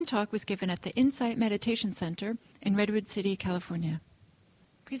talk was given at the Insight Meditation Center in Redwood City, California.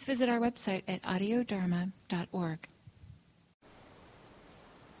 Please visit our website at audiodharma.org.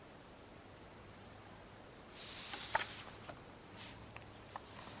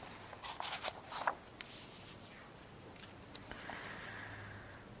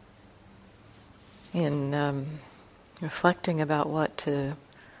 In reflecting about what to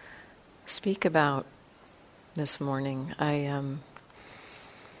speak about this morning,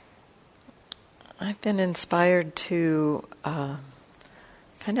 I've been inspired to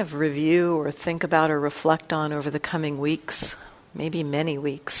kind of review or think about or reflect on over the coming weeks, maybe many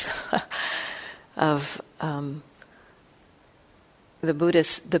weeks, of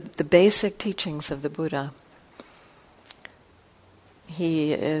the basic teachings of the Buddha.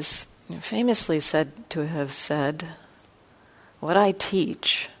 He is famously said to have said, "What I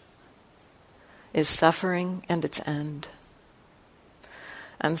teach is suffering and its end."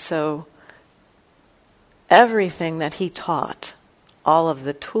 And so everything that he taught, all of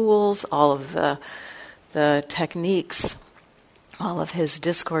the tools, all of the techniques, all of his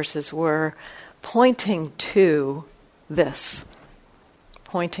discourses were pointing to this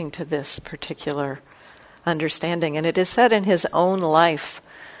particular understanding. And it is said in his own life,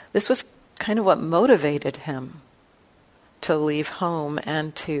 this was kind of what motivated him to leave home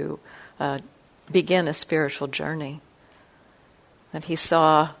and to begin a spiritual journey. That he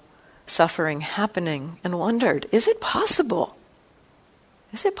saw suffering happening and wondered, is it possible?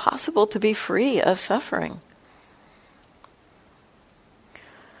 Is it possible to be free of suffering?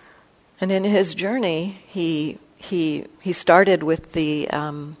 And in his journey, he started with the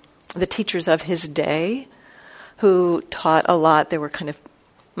teachers of his day, who taught a lot. They were kind of,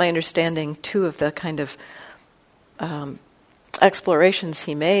 my understanding, two of the kind of explorations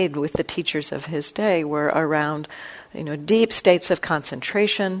he made with the teachers of his day were around, deep states of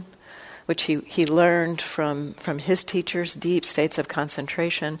concentration, which he learned from his teachers, deep states of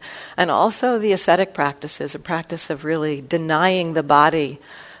concentration, and also the ascetic practices, a practice of really denying the body,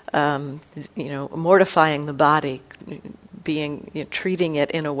 mortifying the body, treating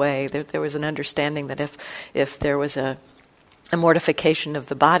it in a way. There was an understanding that if there was a mortification of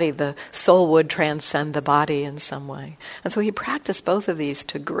the body, the soul would transcend the body in some way. And so he practiced both of these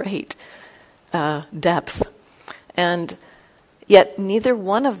to great depth. And yet neither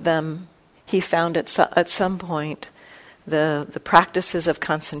one of them, he found at some point, the practices of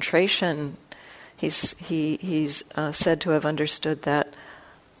concentration, he's said to have understood that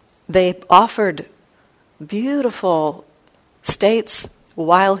they offered beautiful states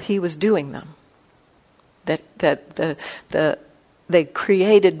while he was doing them. That they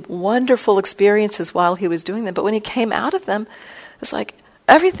created wonderful experiences while he was doing them, but when he came out of them, it's like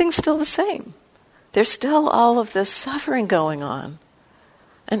everything's still the same. There's still all of this suffering going on,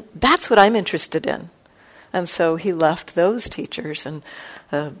 and that's what I'm interested in. And so he left those teachers and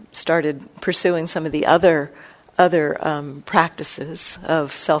started pursuing some of the other practices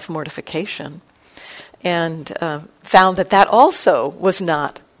of self-mortification, and found that also was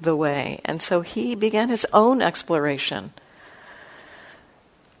not the way. And so he began his own exploration,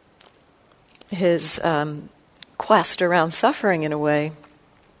 his quest around suffering in a way.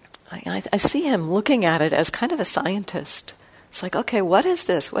 I see him looking at it as kind of a scientist. It's like, okay, what is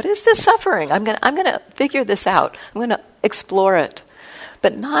this? What is this suffering? I'm gonna figure this out. I'm gonna explore it.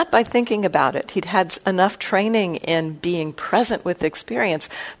 But not by thinking about it. He'd had enough training in being present with the experience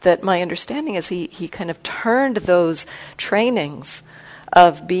that my understanding is he kind of turned those trainings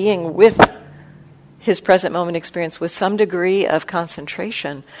of being with his present moment experience with some degree of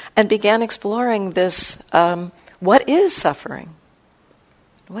concentration and began exploring this, what is suffering?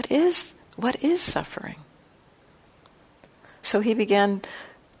 What is suffering? So he began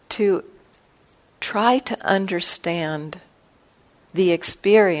to try to understand the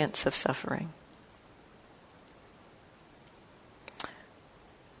experience of suffering.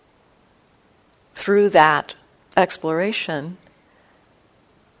 Through that exploration,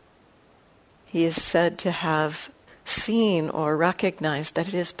 he is said to have seen or recognized that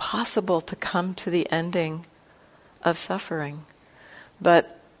it is possible to come to the ending of suffering.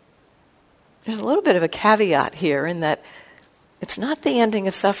 But there's a little bit of a caveat here in that it's not the ending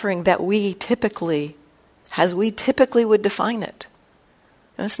of suffering that we typically would define it.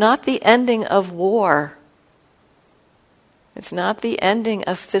 And it's not the ending of war. It's not the ending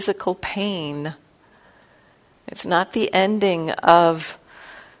of physical pain. It's not the ending of,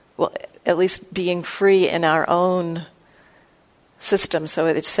 at least being free in our own system. So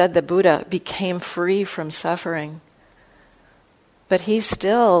it's said the Buddha became free from suffering. But he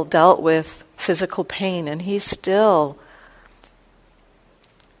still dealt with physical pain, and he still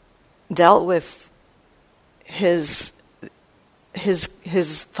dealt with his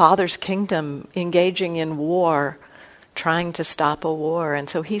father's kingdom engaging in war, trying to stop a war. And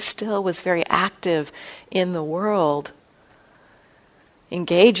so he still was very active in the world,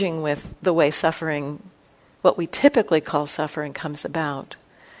 engaging with the way suffering, what we typically call suffering, comes about.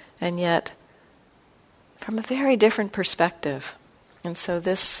 And yet, from a very different perspective. And so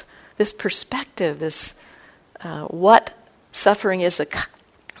this perspective, what suffering is,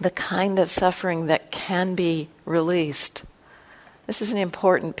 the kind of suffering that can be released, this is an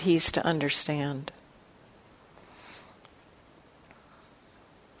important piece to understand.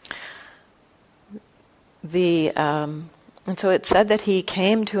 And so it said that he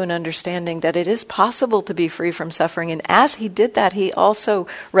came to an understanding that it is possible to be free from suffering. And as he did that, he also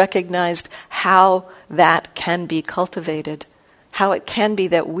recognized how that can be cultivated, how it can be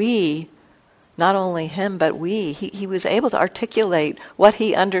that we, not only him, but he was able to articulate what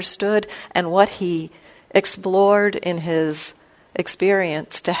he understood and what he explored in his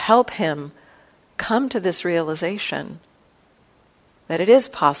experience to help him come to this realization that it is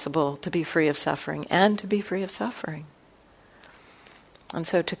possible to be free of suffering and to be free of suffering. And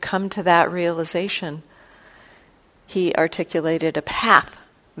so to come to that realization, he articulated a path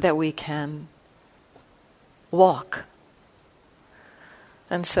that we can walk.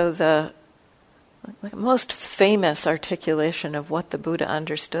 And so the most famous articulation of what the Buddha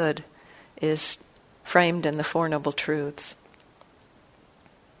understood is framed in the Four Noble Truths.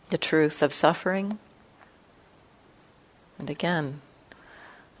 The truth of suffering. And again,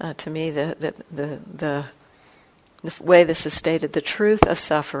 to me, the way this is stated, the truth of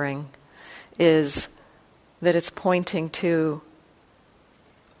suffering is that it's pointing to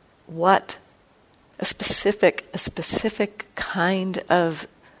what a specific kind of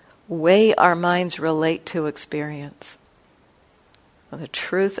way our minds relate to experience. The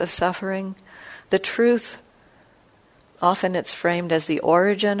truth of suffering, the truth, often it's framed as the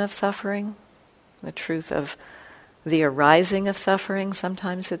origin of suffering, the truth of the arising of suffering,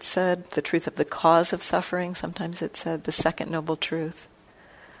 sometimes it's said, the truth of the cause of suffering, sometimes it's said, the second noble truth.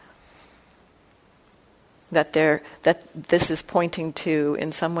 That this is pointing to,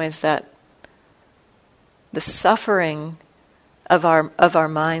 in some ways, that the suffering of our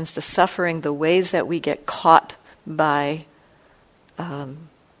minds, the suffering, the ways that we get caught by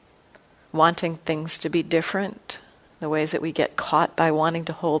wanting things to be different, the ways that we get caught by wanting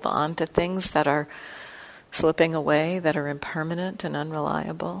to hold on to things that are slipping away, that are impermanent and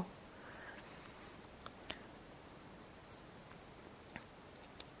unreliable.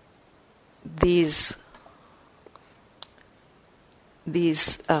 These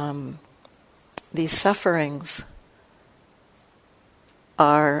sufferings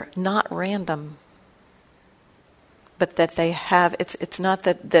are not random, but that they have, it's not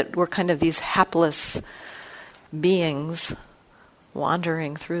that we're kind of these hapless beings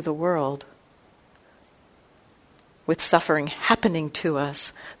wandering through the world with suffering happening to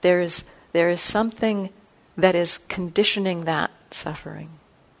us. There is something that is conditioning that suffering.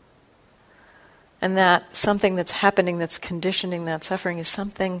 And that something that's happening that's conditioning that suffering is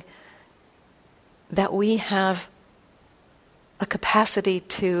something that we have a capacity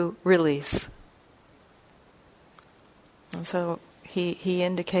to release. And so he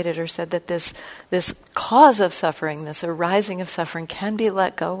indicated or said that this cause of suffering, this arising of suffering, can be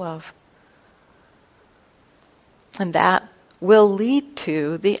let go of. And that will lead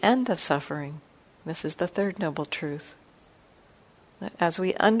to the end of suffering. This is the third noble truth. That as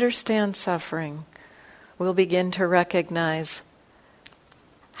we understand suffering, we'll begin to recognize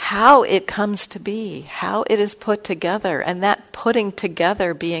how it comes to be, how it is put together, and that putting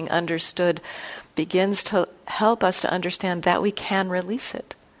together being understood begins to help us to understand that we can release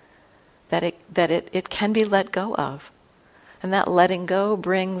it, that it can be let go of. And that letting go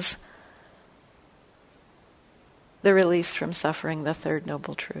brings the release from suffering, the third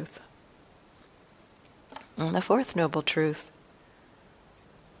noble truth. And the fourth noble truth,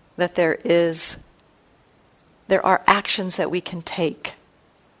 that there are actions that we can take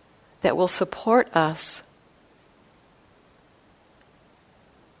that will support us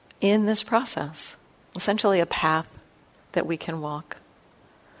in this process. Essentially a path that we can walk.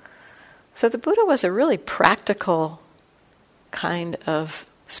 So the Buddha was a really practical kind of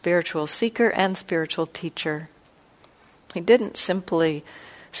spiritual seeker and spiritual teacher. He didn't simply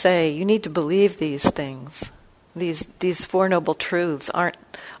say, you need to believe these things. These Four Noble Truths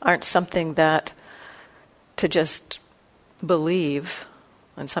aren't something that to just believe,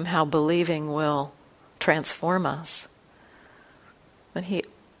 and somehow believing will transform us. But he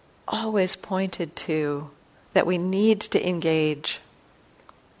always pointed to that we need to engage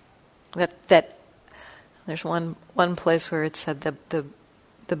That there's one place where it said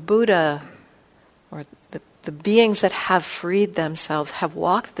the Buddha, or the beings that have freed themselves, have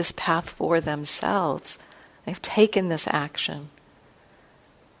walked this path for themselves. They've taken this action.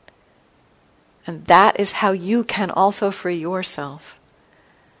 And that is how you can also free yourself.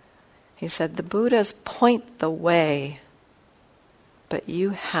 He said, the Buddhas point the way, but you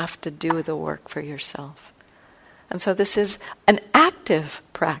have to do the work for yourself. And so this is an active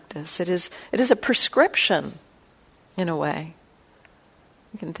practice. It is a prescription, in a way.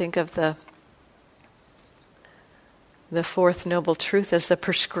 You can think of the Fourth Noble Truth as the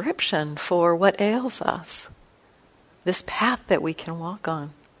prescription for what ails us. This path that we can walk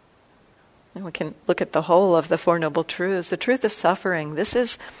on. And we can look at the whole of the Four Noble Truths. The truth of suffering, this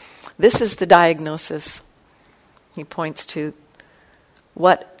is the diagnosis. He points to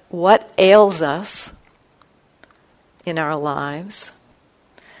what ails us in our lives.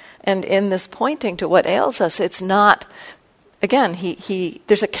 And in this pointing to what ails us, it's not, again,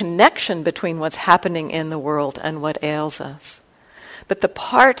 there's a connection between what's happening in the world and what ails us. But the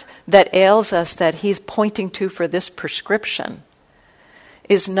part that ails us that he's pointing to for this prescription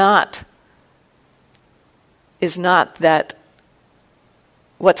is not that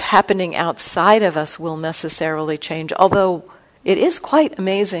what's happening outside of us will necessarily change, although it is quite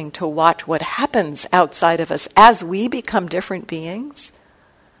amazing to watch what happens outside of us as we become different beings.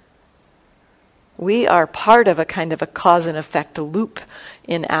 We are part of a kind of a cause and effect loop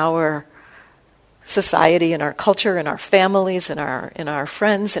in our society, in our culture, in our families, in our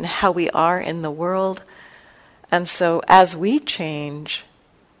friends, and how we are in the world. And so as we change,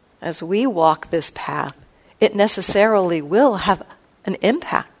 as we walk this path, it necessarily will have an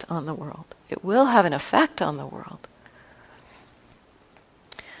impact on the world. It will have an effect on the world.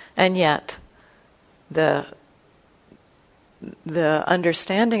 And yet, the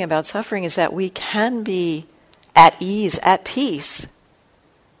understanding about suffering is that we can be at ease, at peace,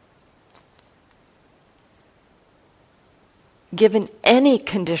 given any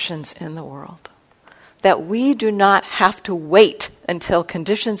conditions in the world. That we do not have to wait until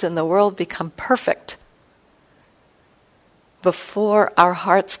conditions in the world become perfect before our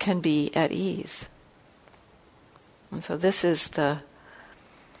hearts can be at ease. And so this is the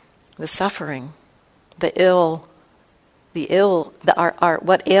suffering, the ill,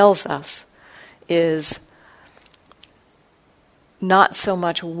 what ails us is not so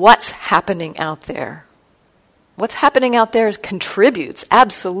much what's happening out there. What's happening out there contributes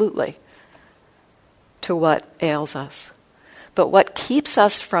absolutely to what ails us. But what keeps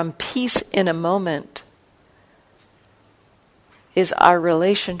us from peace in a moment is our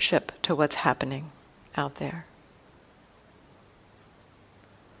relationship to what's happening out there.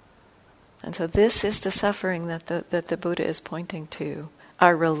 And so this is the suffering that the Buddha is pointing to,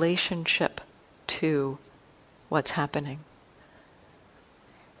 our relationship to what's happening.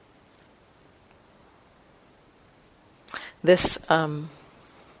 This, and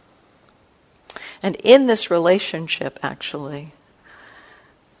in this relationship, actually,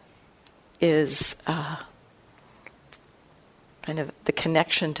 is kind of the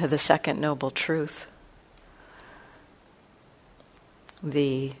connection to the Second Noble Truth,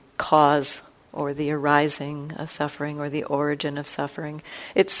 the cause or the arising of suffering or the origin of suffering.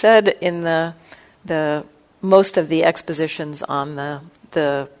 It's said in the most of the expositions on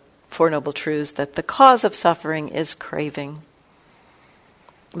the Four Noble Truths that the cause of suffering is craving.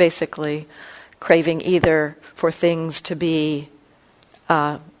 Basically, craving either for things to be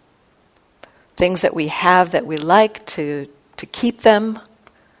things that we have that we like, to keep them,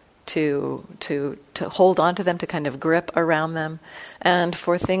 to hold on to them, to kind of grip around them, and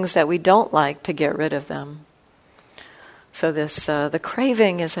for things that we don't like, to get rid of them. So this the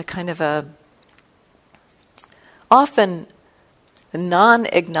craving is a kind of a often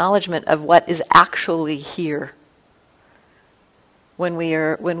non-acknowledgement of what is actually here. When we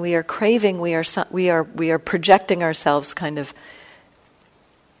are craving, we are projecting ourselves kind of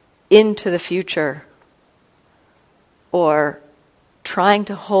into the future, or trying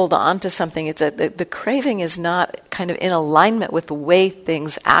to hold on to something. It's the craving is not kind of in alignment with the way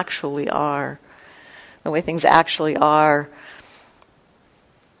things actually are. The way things actually are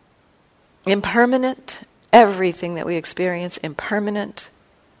impermanent. Everything that we experience, impermanent.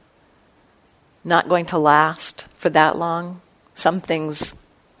 Not going to last for that long. Some things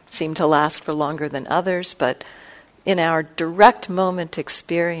seem to last for longer than others, but in our direct moment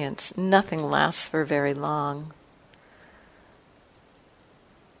experience, nothing lasts for very long.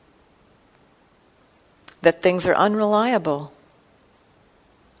 That things are unreliable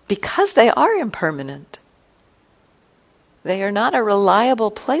because they are impermanent. They are not a reliable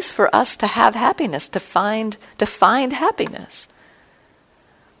place for us to have happiness, to find happiness.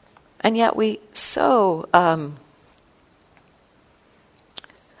 And yet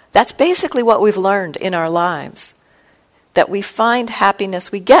that's basically what we've learned in our lives. That we find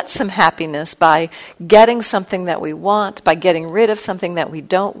happiness, we get some happiness by getting something that we want, by getting rid of something that we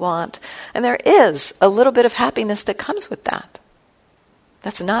don't want. And there is a little bit of happiness that comes with that.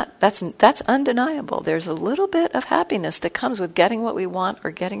 That's undeniable. There's a little bit of happiness that comes with getting what we want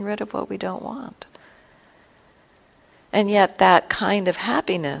or getting rid of what we don't want. And yet that kind of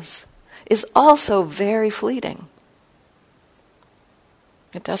happiness is also very fleeting.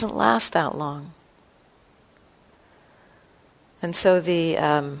 It doesn't last that long. And so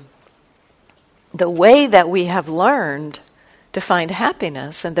the way that we have learned to find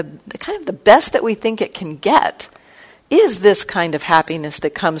happiness, and the kind of the best that we think it can get, is this kind of happiness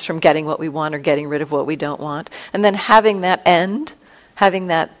that comes from getting what we want or getting rid of what we don't want, and then having that end, having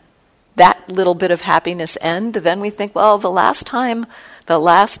that little bit of happiness end. Then we think, well, the last time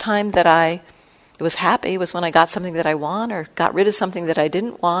that I was happy was when I got something that I want or got rid of something that I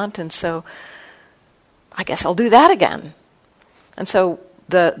didn't want, and so I guess I'll do that again. And so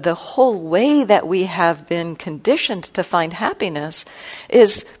the whole way that we have been conditioned to find happiness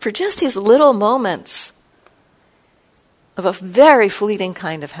is for just these little moments of a very fleeting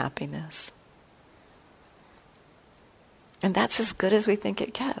kind of happiness. And that's as good as we think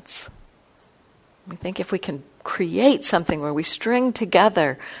it gets. We think if we can create something where we string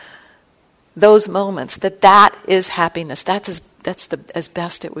together those moments, that is happiness. That's as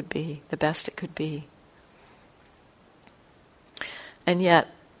best it would be, the best it could be. And yet,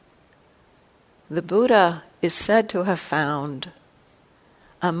 the Buddha is said to have found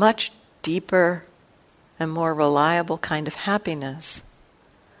a much deeper and more reliable kind of happiness,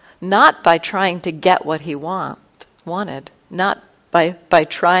 not by trying to get what he wanted, not by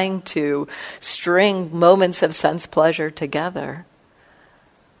trying to string moments of sense pleasure together,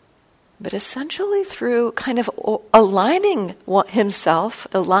 but essentially through kind of aligning himself.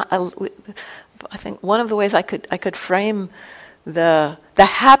 I think one of the ways I could frame the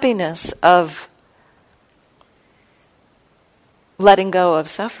happiness of letting go of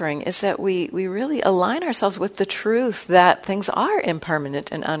suffering is that we really align ourselves with the truth that things are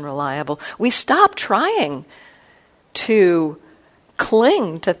impermanent and unreliable. We stop trying to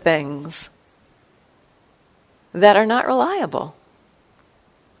cling to things that are not reliable.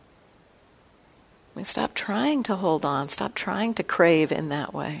 We stop trying to hold on, stop trying to crave in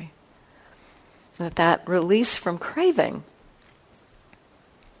that way. That release from craving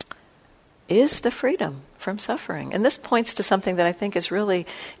is the freedom from suffering. And this points to something that I think is really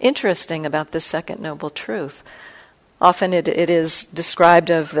interesting about this second noble truth. Often it is described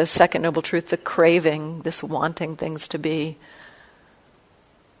of the second noble truth, the craving, this wanting things to be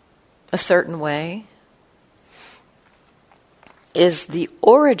a certain way, is the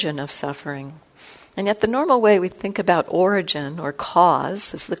origin of suffering. And yet the normal way we think about origin or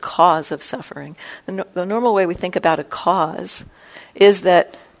cause is the cause of suffering. The normal way we think about a cause is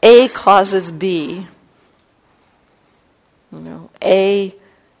that A causes B. A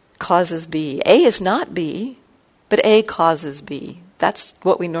causes B. A is not B, but A causes B. That's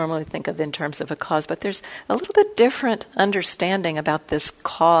what we normally think of in terms of a cause. But there's a little bit different understanding about this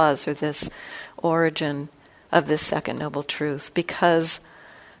cause or this origin of this second noble truth, because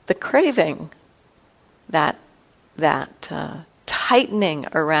the craving, that tightening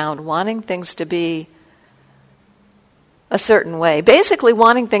around wanting things to be a certain way, basically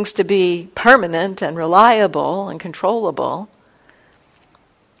wanting things to be permanent and reliable and controllable,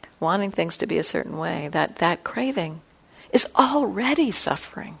 wanting things to be a certain way, that craving is already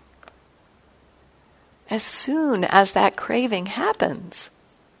suffering. As soon as that craving happens,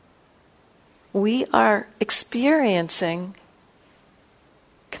 we are experiencing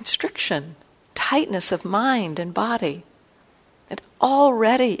constriction, tightness of mind and body. It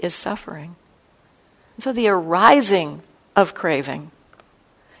already is suffering. So the arising of craving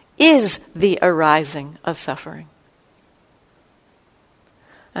is the arising of suffering.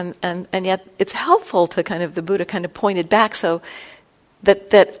 And yet it's helpful to the Buddha pointed back so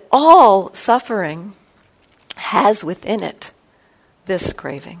that all suffering has within it this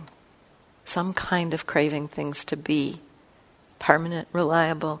craving. Some kind of craving things to be permanent,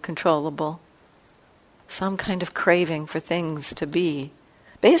 reliable, controllable. Some kind of craving for things to be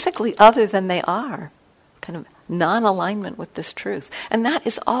basically other than they are. Kind of non-alignment with this truth. And that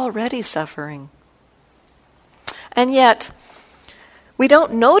is already suffering. And yet, we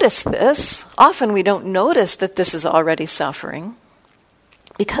don't notice this. Often we don't notice that this is already suffering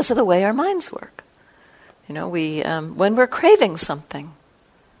because of the way our minds work. When we're craving something,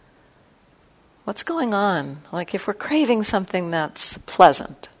 what's going on? Like if we're craving something that's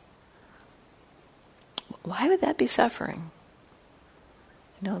pleasant, why would that be suffering?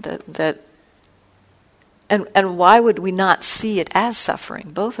 And why would we not see it as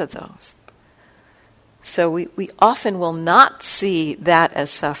suffering? Both of those. So we often will not see that as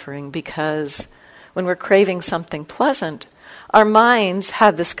suffering because when we're craving something pleasant, our minds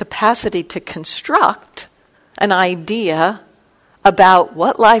have this capacity to construct an idea about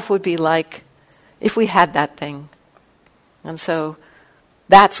what life would be like if we had that thing. And so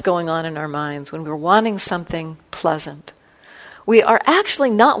that's going on in our minds when we're wanting something pleasant. We are actually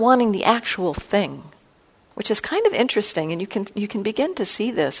not wanting the actual thing, which is kind of interesting, and you can begin to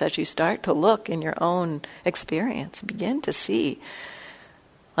see this as you start to look in your own experience. Begin to see,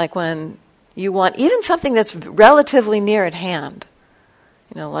 like when you want even something that's relatively near at hand,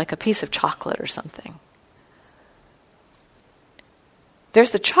 like a piece of chocolate or something.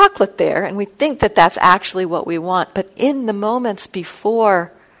 There's the chocolate there, and we think that that's actually what we want, but in the moments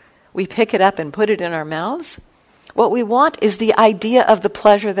before we pick it up and put it in our mouths, what we want is the idea of the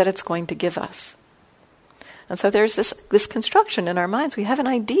pleasure that it's going to give us. And so there's this construction in our minds. We have an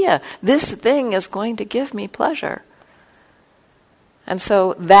idea. This thing is going to give me pleasure. And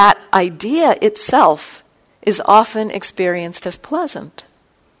so that idea itself is often experienced as pleasant.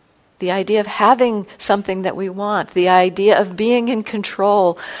 The idea of having something that we want, the idea of being in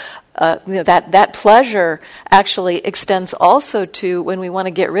control, that pleasure actually extends also to when we want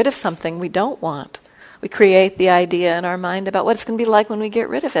to get rid of something we don't want. We create the idea in our mind about what it's going to be like when we get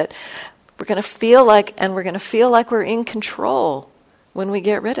rid of it. We're going to feel like we're in control when we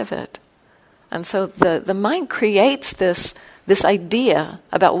get rid of it. And so the mind creates this idea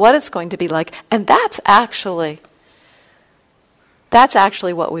about what it's going to be like, and that's actually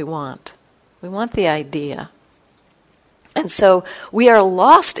what we want. We want the idea. And so we are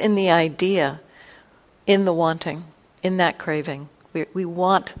lost in the idea, in the wanting, in that craving. We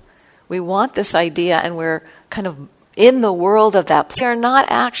want this idea, and we're kind of in the world of that. We are not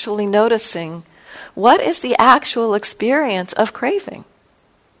actually noticing what is the actual experience of craving.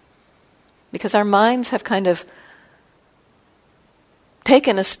 Because our minds have kind of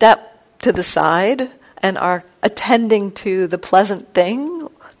taken a step to the side and are attending to the pleasant thing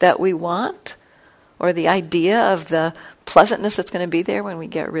that we want, or the idea of the pleasantness that's going to be there when we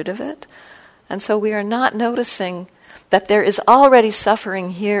get rid of it. And so we are not noticing that there is already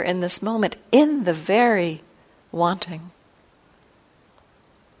suffering here in this moment, in the very wanting.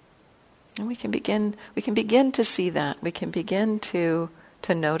 And we can begin to see that. We can begin to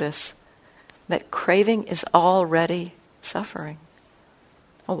notice that craving is already suffering.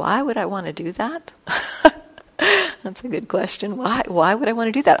 Well, why would I want to do that? That's a good question. Why would I want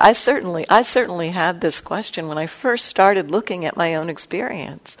to do that? I certainly had this question when I first started looking at my own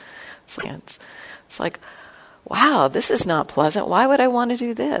experience. It's like, wow, this is not pleasant. Why would I want to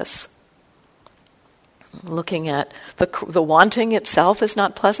do this? Looking at the wanting itself is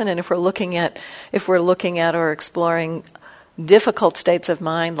not pleasant, and if we're looking at or exploring difficult states of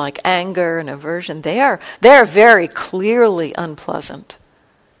mind like anger and aversion, they are very clearly unpleasant,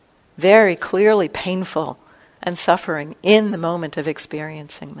 very clearly painful and suffering in the moment of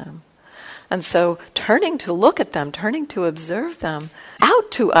experiencing them. And so turning to look at them, turning to observe them, out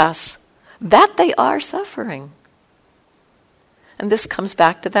to us that they are suffering. And this comes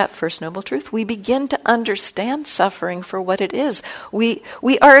back to that first noble truth. We begin to understand suffering for what it is. We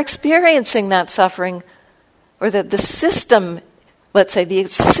are experiencing that suffering, or the system, let's say the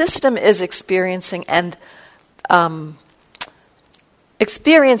system is experiencing and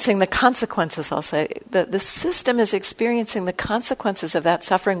experiencing the consequences, I'll say. The system is experiencing the consequences of that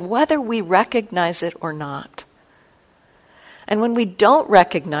suffering, whether we recognize it or not. And when we don't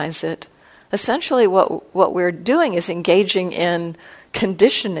recognize it, essentially what we're doing is engaging in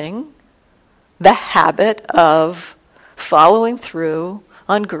conditioning the habit of following through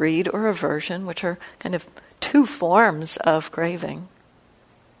on greed or aversion, which are kind of two forms of craving.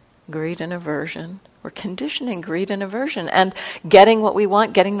 Greed and aversion. We're conditioning greed and aversion, and getting what we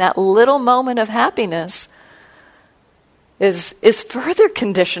want, getting that little moment of happiness is further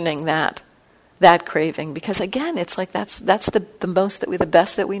conditioning that craving, because again, it's like that's the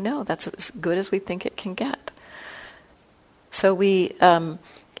best that we know. That's as good as we think it can get. So we,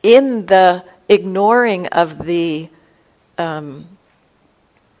 in the ignoring of the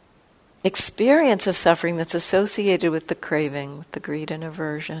experience of suffering that's associated with the craving, with the greed and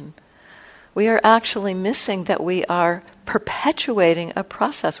aversion, we are actually missing that we are perpetuating a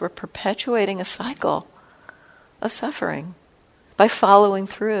process. We're perpetuating a cycle of suffering by following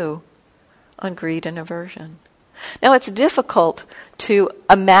through on greed and aversion. Now, it's difficult to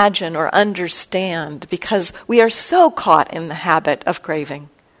imagine or understand because we are so caught in the habit of craving.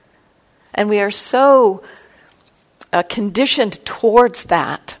 And we are so conditioned towards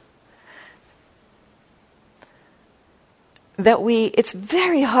that it's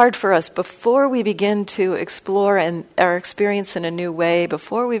very hard for us before we begin to explore our experience in a new way,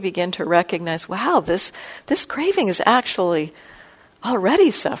 before we begin to recognize, wow, this craving is actually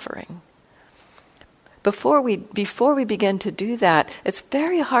already suffering. Before we begin to do that, it's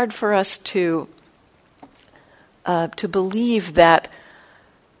very hard for us to believe that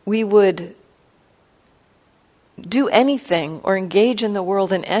we would do anything or engage in the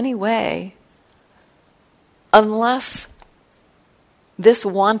world in any way unless this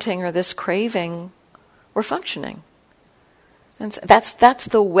wanting or this craving were functioning. And that's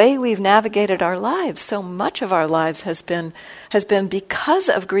the way we've navigated our lives. So much of our lives has been because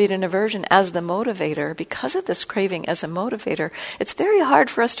of greed and aversion as the motivator, because of this craving as a motivator. It's very hard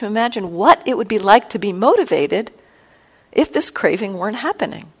for us to imagine what it would be like to be motivated if this craving weren't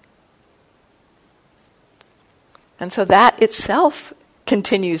happening. And so that itself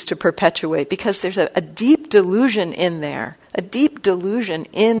continues to perpetuate because there's a deep delusion in there, a deep delusion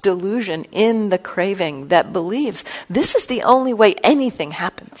in the craving that believes this is the only way anything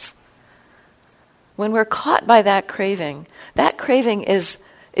happens. When we're caught by that craving is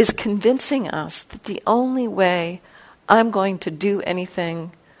convincing us that the only way I'm going to do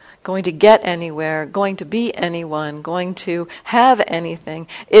anything, going to get anywhere, going to be anyone, going to have anything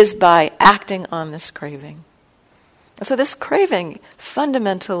is by acting on this craving. So this craving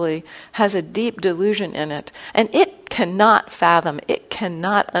fundamentally has a deep delusion in it, and it cannot fathom, it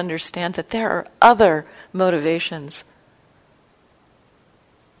cannot understand that there are other motivations,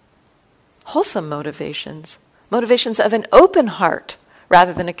 wholesome motivations of an open heart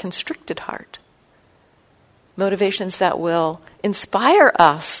rather than a constricted heart, motivations that will inspire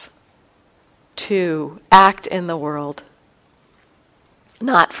us to act in the world,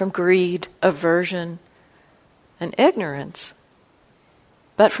 not from greed, aversion, and ignorance,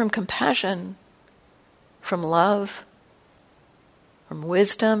 but from compassion, from love, from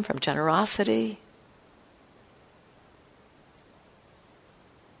wisdom, from generosity.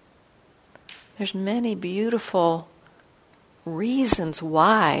 There's many beautiful reasons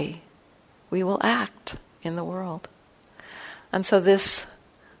why we will act in the world. And so this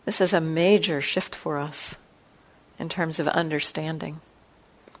is a major shift for us in terms of understanding.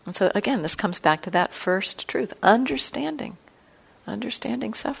 And so again, this comes back to that first truth, understanding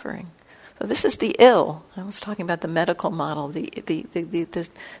suffering. So this is the ill. I was talking about the medical model. The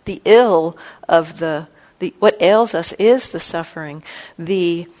ill of the what ails us is the suffering.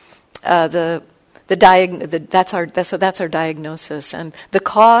 That's our diagnosis, and the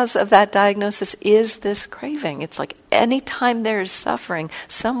cause of that diagnosis is this craving. It's like anytime there is suffering,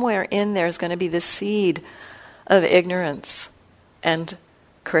 somewhere in there is going to be the seed of ignorance and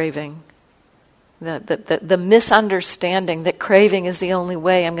craving, the misunderstanding that craving is the only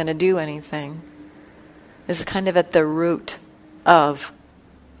way I'm going to do anything is kind of at the root of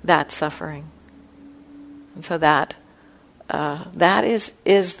that suffering. And so that is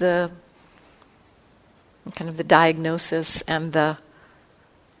the kind of the diagnosis and the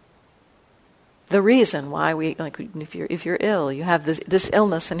reason why we, like, if you're ill, you have this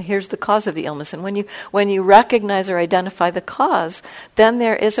illness, and here's the cause of the illness. And when you recognize or identify the cause, then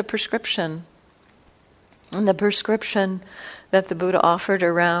there is a prescription. And the prescription that the Buddha offered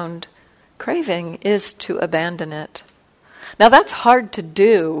around craving is to abandon it. Now that's hard to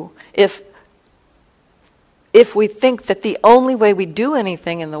do if we think that the only way we do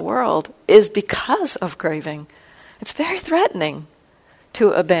anything in the world is because of craving. It's very threatening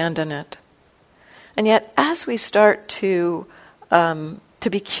to abandon it. And yet, as we start to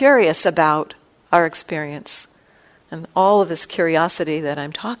be curious about our experience, and all of this curiosity that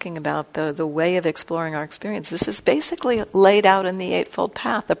I'm talking about, the way of exploring our experience, this is basically laid out in the Eightfold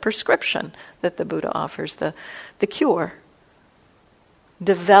Path, the prescription that the Buddha offers, the cure.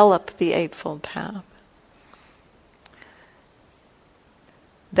 Develop the Eightfold Path.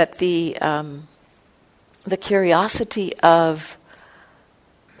 That the curiosity of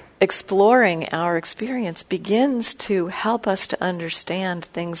exploring our experience begins to help us to understand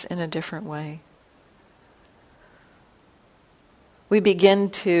things in a different way. We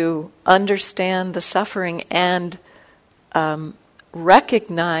begin to understand the suffering and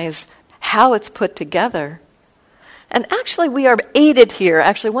recognize how it's put together. And actually we are aided here.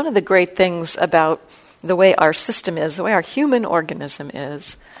 Actually, one of the great things about the way our system is, the way our human organism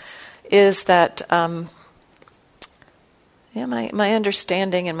is that my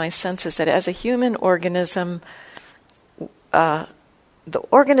understanding and my sense is that as a human organism, the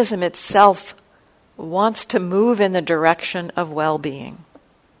organism itself wants to move in the direction of well-being.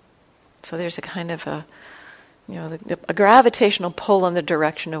 So there's a kind of a gravitational pull in the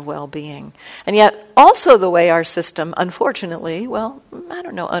direction of well-being. And yet also the way our system, unfortunately,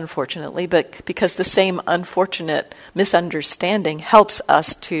 but because the same unfortunate misunderstanding helps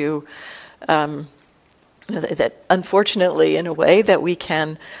us to, that unfortunately in a way that we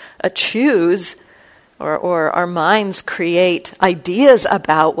can choose or our minds create ideas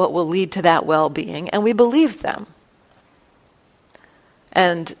about what will lead to that well-being, and we believe them.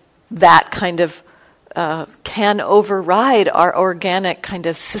 And that kind of can override our organic kind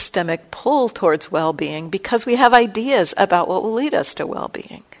of systemic pull towards well-being because we have ideas about what will lead us to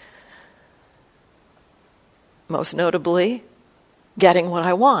well-being. Most notably, getting what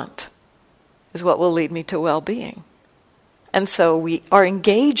I want is what will lead me to well-being. And so we are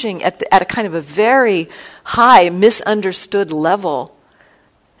engaging at a kind of a very high, misunderstood level,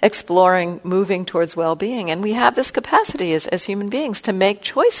 exploring, moving towards well-being. And we have this capacity as human beings to make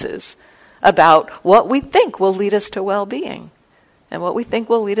choices about what we think will lead us to well-being and what we think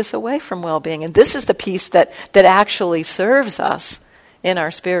will lead us away from well-being. And this is the piece that actually serves us in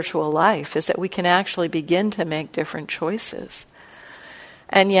our spiritual life, is that we can actually begin to make different choices.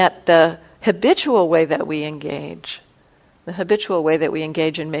 And yet the habitual way that we engage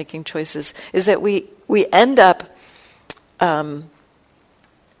in making choices is that we end up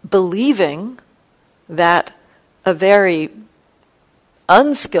believing that a very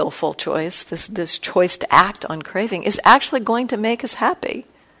unskillful choice, this choice to act on craving, is actually going to make us happy.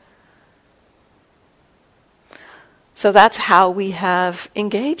 So that's how we have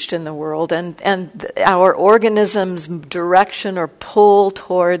engaged in the world, and our organism's direction or pull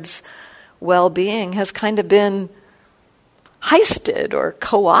towards well-being has kind of been heisted or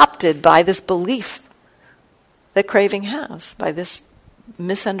co-opted by this belief that craving has, by this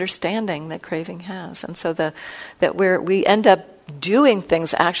misunderstanding that craving has. And so that we end up doing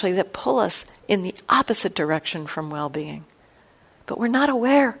things actually that pull us in the opposite direction from well-being. But we're not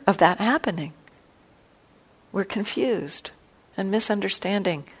aware of that happening. We're confused and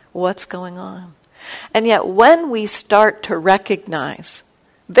misunderstanding what's going on. And yet when we start to recognize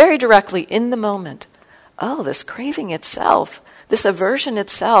very directly in the moment, oh, this craving itself, this aversion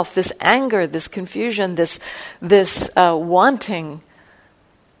itself, this anger, this confusion, this wanting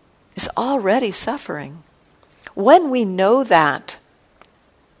is already suffering. When we know that,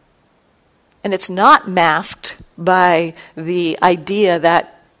 and it's not masked by the idea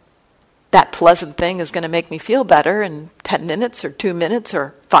that that pleasant thing is going to make me feel better in 10 minutes or 2 minutes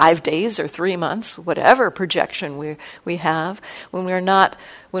or 5 days or 3 months, whatever projection we have, when we're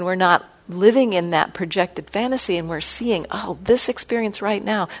not living in that projected fantasy and we're seeing, oh, this experience right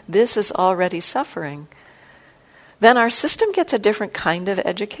now, this is already suffering, then our system gets a different kind of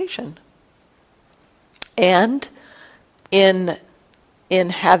education. And in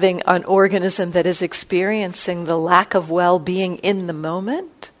having an organism that is experiencing the lack of well-being in the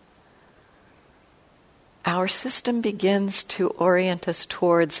moment, our system begins to orient us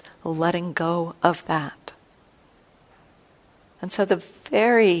towards letting go of that. And so the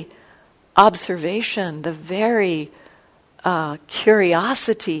very observation, the very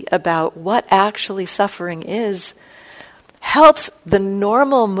curiosity about what actually suffering is, helps the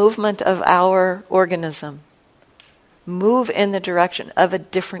normal movement of our organism move in the direction of a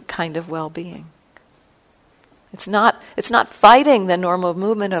different kind of well-being. It's not fighting the normal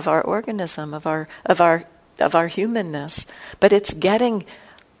movement of our organism, of our humanness, but it's getting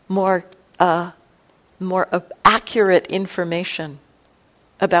more accurate information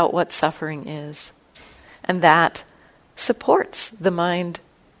about what suffering is. And that supports the mind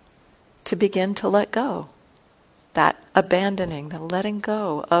to begin to let go. That abandoning, the letting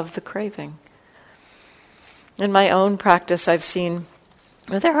go of the craving. In my own practice, I've seen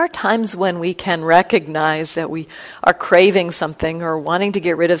there are times when we can recognize that we are craving something or wanting to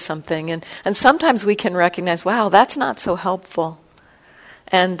get rid of something, and sometimes we can recognize, wow, that's not so helpful,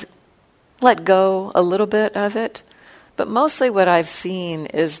 and let go a little bit of it. But mostly what I've seen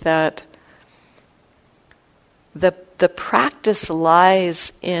is that the practice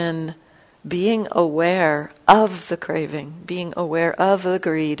lies in being aware of the craving, being aware of the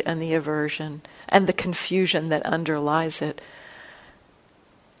greed and the aversion and the confusion that underlies it.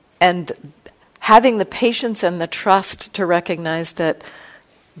 And having the patience and the trust to recognize that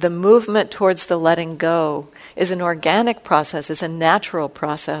the movement towards the letting go is an organic process, is a natural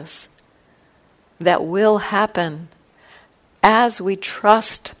process that will happen as we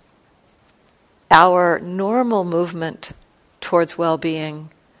trust our normal movement towards well-being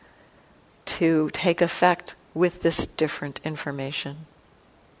to take effect with this different information,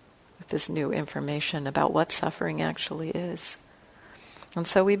 with this new information about what suffering actually is. And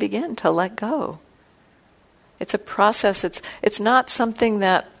so we begin to let go. It's a process. It's not something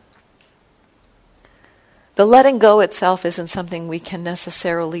that... The letting go itself isn't something we can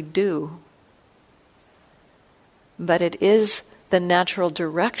necessarily do. But it is the natural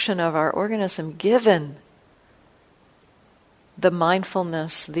direction of our organism given the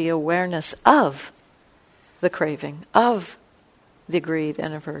mindfulness, the awareness of the craving, of the greed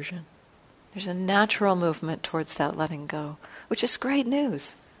and aversion. There's a natural movement towards that letting go, which is great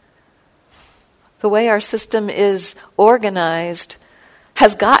news. The way our system is organized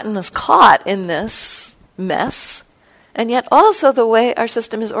has gotten us caught in this mess, and yet also the way our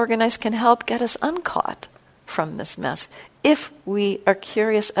system is organized can help get us uncaught from this mess if we are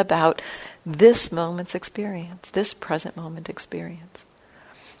curious about this moment's experience, this present moment experience.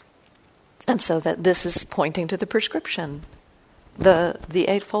 And so that this is pointing to the prescription, the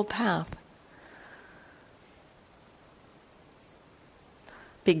Eightfold Path.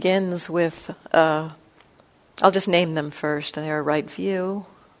 Begins with, I'll just name them first. They are right view,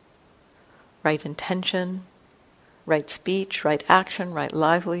 right intention, right speech, right action, right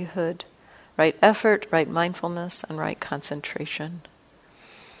livelihood, right effort, right mindfulness, and right concentration.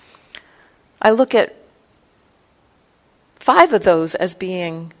 I look at 5 of those as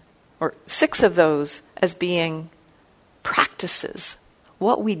being, or 6 of those as being practices,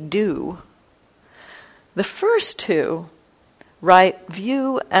 what we do. The first 2, right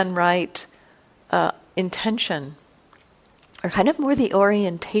view and right intention, are kind of more the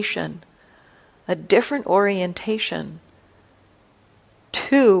orientation, a different orientation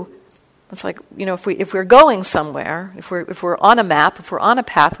to... It's like, if we're going somewhere, if we're on a map, if we're on a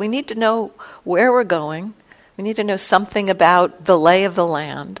path, we need to know where we're going. We need to know something about the lay of the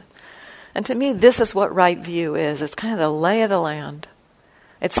land. And to me, this is what right view is. It's kind of the lay of the land.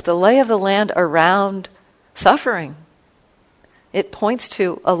 It's the lay of the land around suffering. It points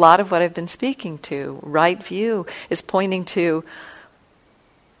to a lot of what I've been speaking to. Right view is pointing to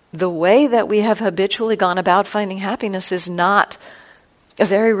the way that we have habitually gone about finding happiness is not a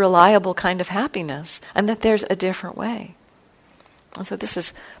very reliable kind of happiness, and that there's a different way. And so this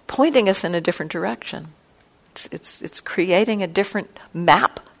is pointing us in a different direction. It's creating a different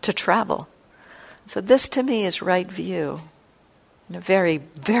map to travel. So this to me is right view in a very,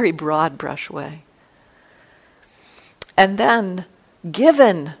 very broad brush way. And then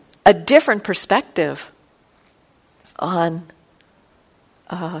given a different perspective on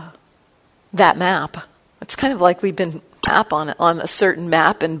that map, it's kind of like we've been on a certain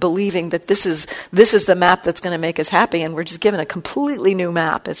map and believing that this is the map that's going to make us happy, and we're just given a completely new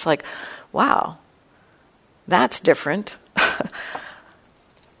map. It's like, wow, that's different.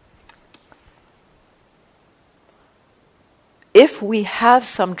 If we have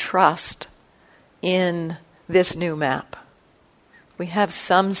some trust in this new map, we have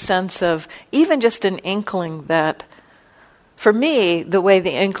some sense of, even just an inkling that, for me, the way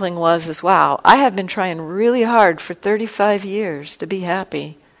the inkling was is, wow, I have been trying really hard for 35 years to be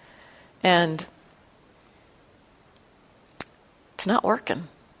happy, and it's not working.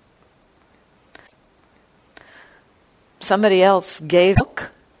 Somebody else gave a book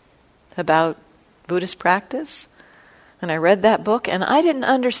about Buddhist practice, and I read that book, and I didn't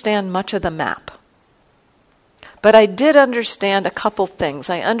understand much of the map. But I did understand a couple things.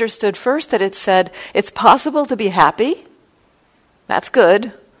 I understood first that it said, it's possible to be happy. That's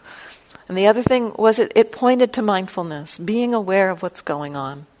good. And the other thing was it pointed to mindfulness, being aware of what's going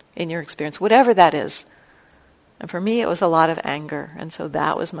on in your experience, whatever that is. And for me, it was a lot of anger. And so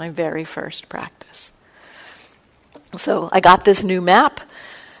that was my very first practice. So I got this new map,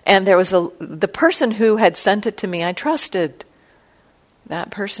 and there was the person who had sent it to me, I trusted.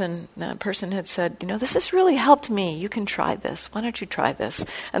 That person had said, this has really helped me. You can try this. Why don't you try this?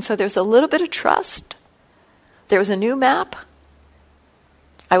 And so there's a little bit of trust. There was a new map.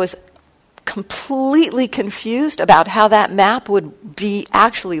 I was completely confused about how that map would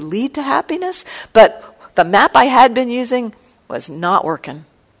actually lead to happiness, but the map I had been using was not working.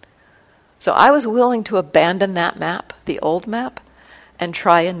 So I was willing to abandon that map, the old map, and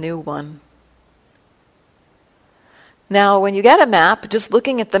try a new one. Now, when you get a map, just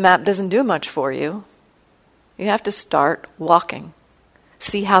looking at the map doesn't do much for you. You have to start walking.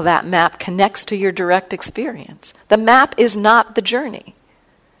 See how that map connects to your direct experience. The map is not the journey.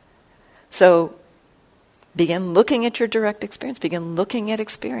 So begin looking at your direct experience. Begin looking at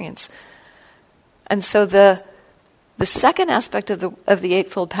experience. And so the second aspect of the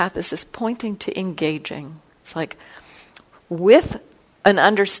Eightfold Path is this pointing to engaging. It's like with an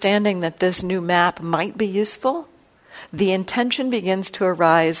understanding that this new map might be useful, the intention begins to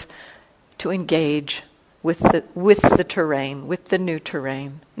arise to engage with the terrain, with the new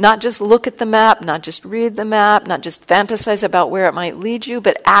terrain. Not just look at the map, not just read the map, not just fantasize about where it might lead you,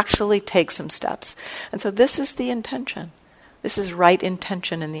 but actually take some steps. And so this is the intention. This is right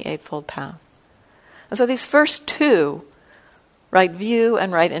intention in the Eightfold Path. And so these first two, right view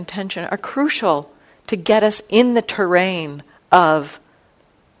and right intention, are crucial to get us in the terrain of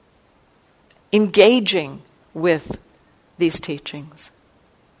engaging with these teachings.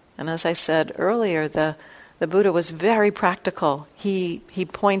 And as I said earlier, the Buddha was very practical. He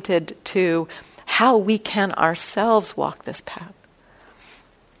pointed to how we can ourselves walk this path.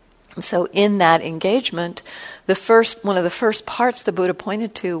 And so in that engagement, one of the first parts the Buddha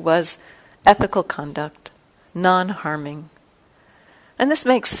pointed to was ethical conduct, non-harming. And this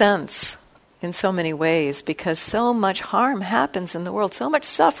makes sense in so many ways because so much harm happens in the world, so much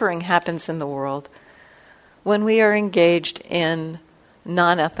suffering happens in the world when we are engaged in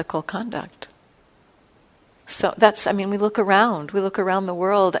non-ethical conduct. So we look around the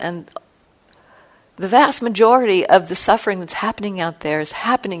world, and the vast majority of the suffering that's happening out there is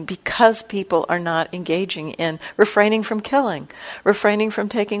happening because people are not engaging in refraining from killing, refraining from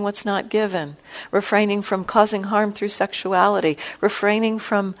taking what's not given, refraining from causing harm through sexuality, refraining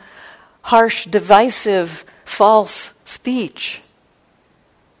from harsh, divisive, false speech.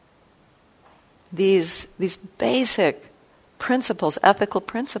 These basic principles, ethical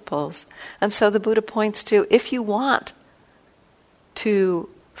principles. And so the Buddha points to, if you want to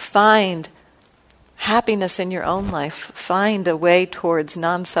find happiness in your own life, find a way towards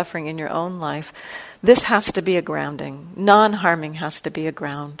non-suffering in your own life, this has to be a grounding. Non-harming has to be a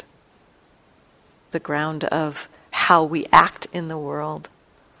ground. The ground of how we act in the world.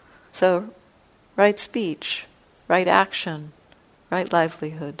 So, right speech, right action, right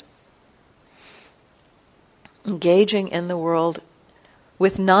livelihood. Engaging in the world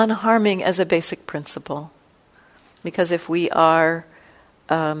with non-harming as a basic principle. Because if we are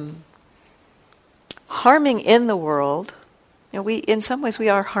harming in the world, in some ways we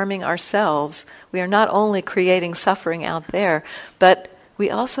are harming ourselves. We are not only creating suffering out there, but we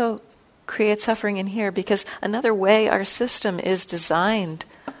also create suffering in here, because another way our system is designed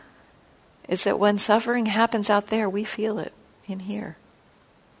is that when suffering happens out there, we feel it in here.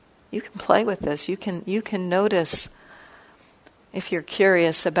 You can play with this. You can notice, if you're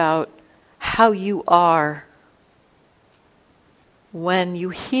curious, about how you are when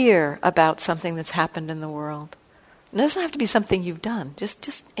you hear about something that's happened in the world. It doesn't have to be something you've done.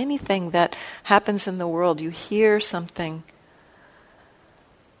 Just anything that happens in the world. You hear something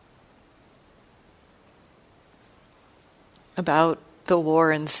about the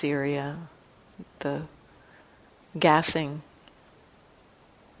war in Syria, the gassing,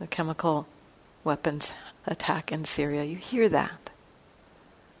 the chemical weapons attack in Syria. You hear that.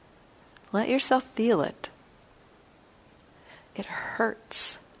 Let yourself feel it. It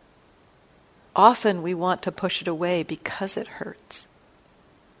hurts. Often we want to push it away because it hurts.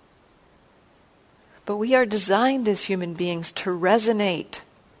 But we are designed as human beings to resonate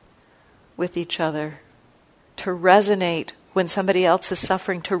with each other, to resonate when somebody else is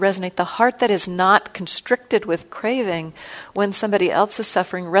suffering, to resonate. The heart that is not constricted with craving, when somebody else is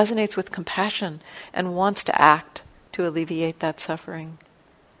suffering, resonates with compassion and wants to act to alleviate that suffering.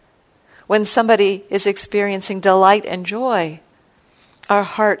 When somebody is experiencing delight and joy, our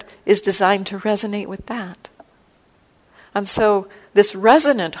heart is designed to resonate with that. And so this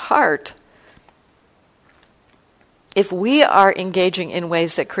resonant heart, if we are engaging in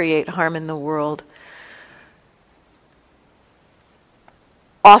ways that create harm in the world,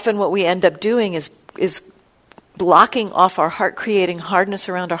 often what we end up doing is blocking off our heart, creating hardness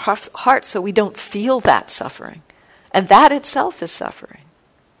around our heart so we don't feel that suffering. And that itself is suffering.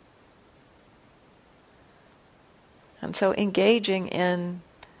 And so engaging in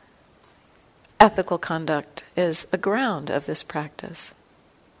ethical conduct is a ground of this practice.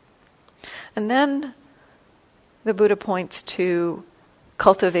 And then the Buddha points to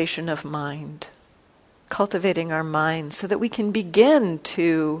cultivation of mind, cultivating our mind so that we can begin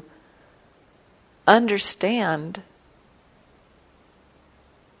to understand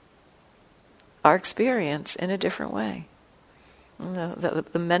our experience in a different way. The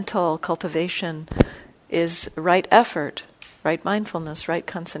mental cultivation is right effort, right mindfulness, right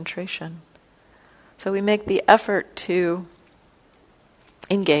concentration. So we make the effort to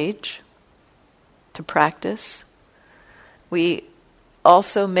engage, to practice. We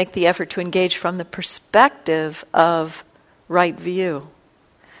also make the effort to engage from the perspective of right view,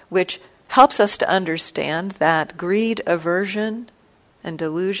 which helps us to understand that greed, aversion, and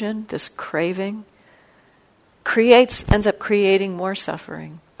delusion, this craving, ends up creating more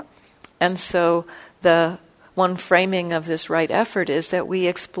suffering. And so the one framing of this right effort is that we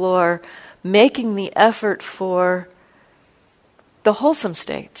explore making the effort for the wholesome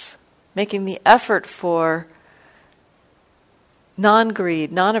states, making the effort for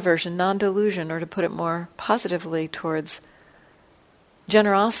non-greed, non-aversion, non-delusion, or to put it more positively, towards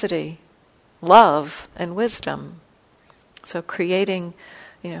generosity, love, and wisdom. So creating,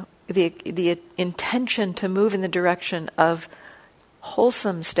 the intention to move in the direction of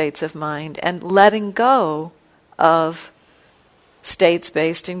wholesome states of mind and letting go of states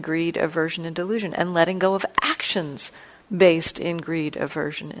based in greed, aversion, and delusion, and letting go of actions based in greed,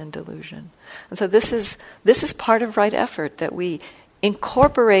 aversion, and delusion. And so this is part of right effort, that we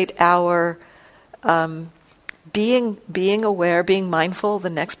incorporate our being aware, being mindful, the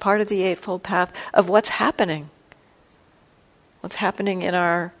next part of the Eightfold Path, of what's happening in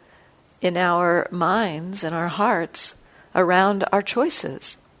our minds and our hearts around our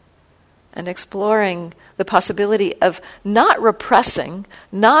choices, and exploring the possibility of not repressing,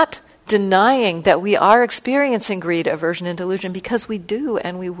 not denying that we are experiencing greed, aversion, and delusion, because we do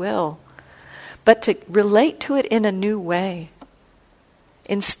and we will, but to relate to it in a new way.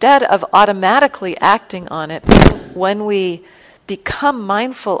 Instead of automatically acting on it, when we become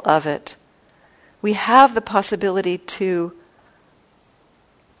mindful of it, we have the possibility to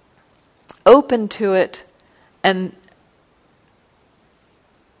open to it and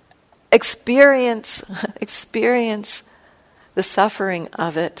experience the suffering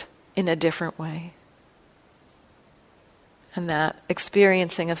of it in a different way. And that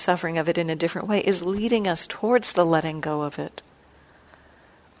experiencing of suffering of it in a different way is leading us towards the letting go of it.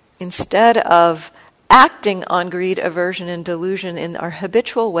 Instead of acting on greed, aversion, and delusion in our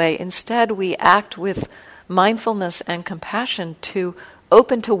habitual way, instead we act with mindfulness and compassion to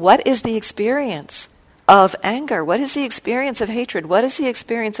open to what is the experience of anger, what is the experience of hatred, what is the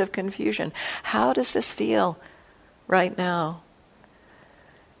experience of confusion, how does this feel right now?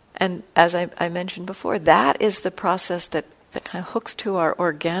 And as I mentioned before, that is the process that kind of hooks to our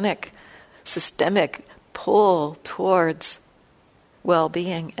organic, systemic pull towards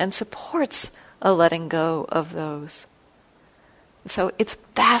well-being and supports a letting go of those. So it's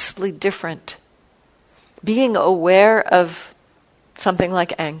vastly different. Being aware of something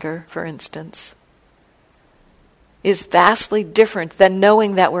like anger, for instance, is vastly different than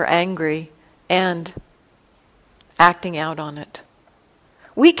knowing that we're angry and acting out on it.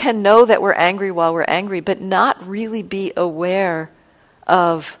 We can know that we're angry while we're angry, but not really be aware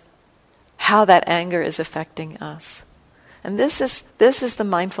of how that anger is affecting us. And this is the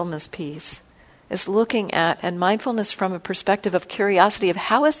mindfulness piece, is looking at, and mindfulness from a perspective of curiosity of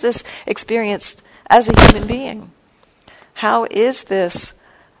how is this experienced as a human being? How is this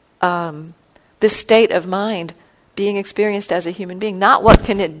this state of mind being experienced as a human being? Not what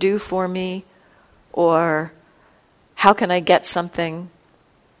can it do for me, or how can I get something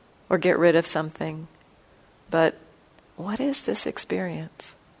or get rid of something, but what is this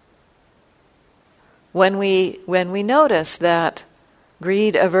experience? When we notice that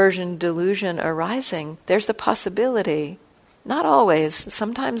greed, aversion, delusion arising, there's the possibility, not always,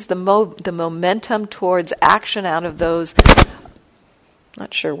 sometimes the momentum towards action out of those,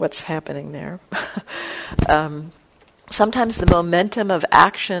 not sure what's happening there, sometimes the momentum of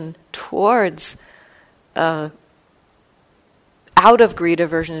action towards out of greed,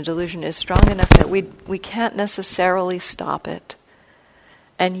 aversion, and delusion is strong enough that we can't necessarily stop it.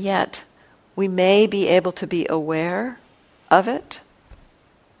 And yet, we may be able to be aware of it.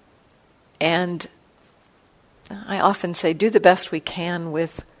 And I often say, do the best we can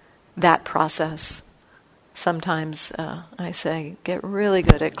with that process. Sometimes I say, get really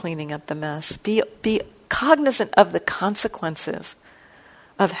good at cleaning up the mess. Be cognizant of the consequences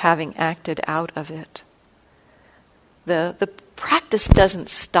of having acted out of it. The practice doesn't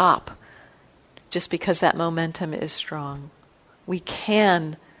stop just because that momentum is strong. We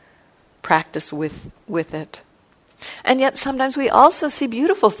can practice with it. And yet sometimes we also see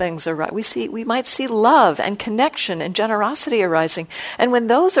beautiful things arise. We might see love and connection and generosity arising. And when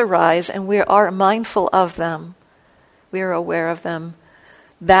those arise and we are mindful of them, we are aware of them,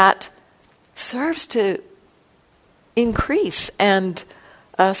 that serves to increase and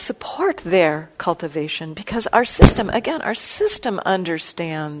support their cultivation, because our system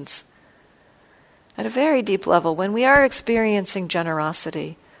understands at a very deep level, when we are experiencing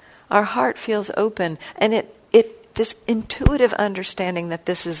generosity, our heart feels open, and this intuitive understanding that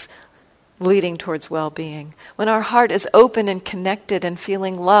this is leading towards well-being. When our heart is open and connected and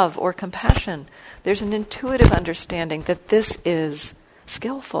feeling love or compassion, there's an intuitive understanding that this is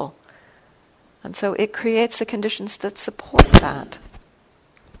skillful. And so it creates the conditions that support that.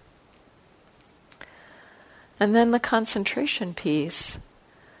 And then the concentration piece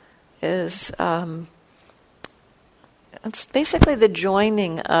is it's basically the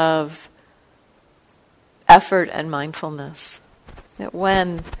joining of effort and mindfulness. That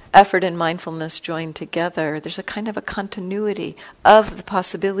when effort and mindfulness join together, there's a kind of a continuity of the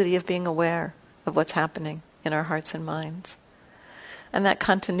possibility of being aware of what's happening in our hearts and minds. And that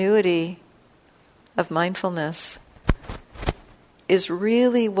continuity of mindfulness is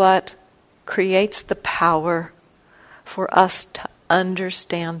really what creates the power for us to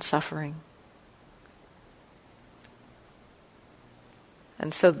understand suffering.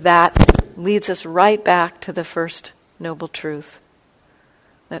 And so that leads us right back to the first noble truth.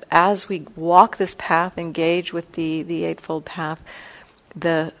 That as we walk this path, engage with the Eightfold Path,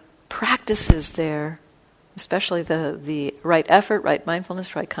 the practices there, especially the right effort, right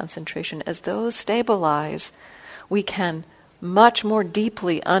mindfulness, right concentration, as those stabilize, we can much more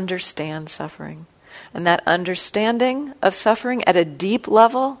deeply understand suffering. And that understanding of suffering at a deep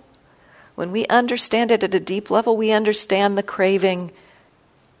level, when we understand it at a deep level, we understand the craving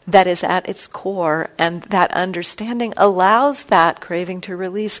that is at its core, and that understanding allows that craving to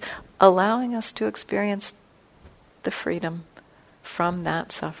release, allowing us to experience the freedom from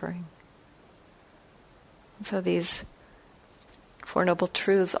that suffering. And so these Four Noble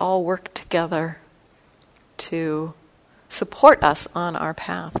Truths all work together to support us on our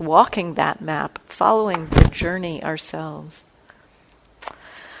path, walking that map, following the journey ourselves.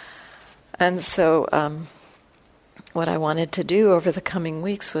 And so what I wanted to do over the coming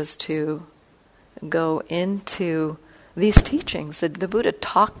weeks was to go into these teachings that the Buddha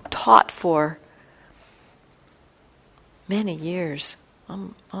taught for many years,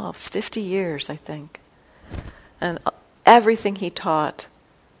 almost 50 years, I think. And everything he taught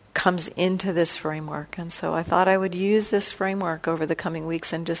comes into this framework. And so I thought I would use this framework over the coming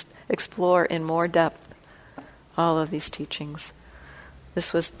weeks and just explore in more depth all of these teachings.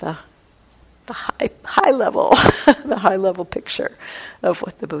 This was the high level, the high level picture of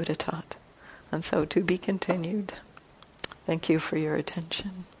what the Buddha taught. And so to be continued. Thank you for your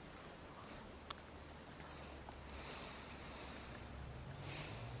attention.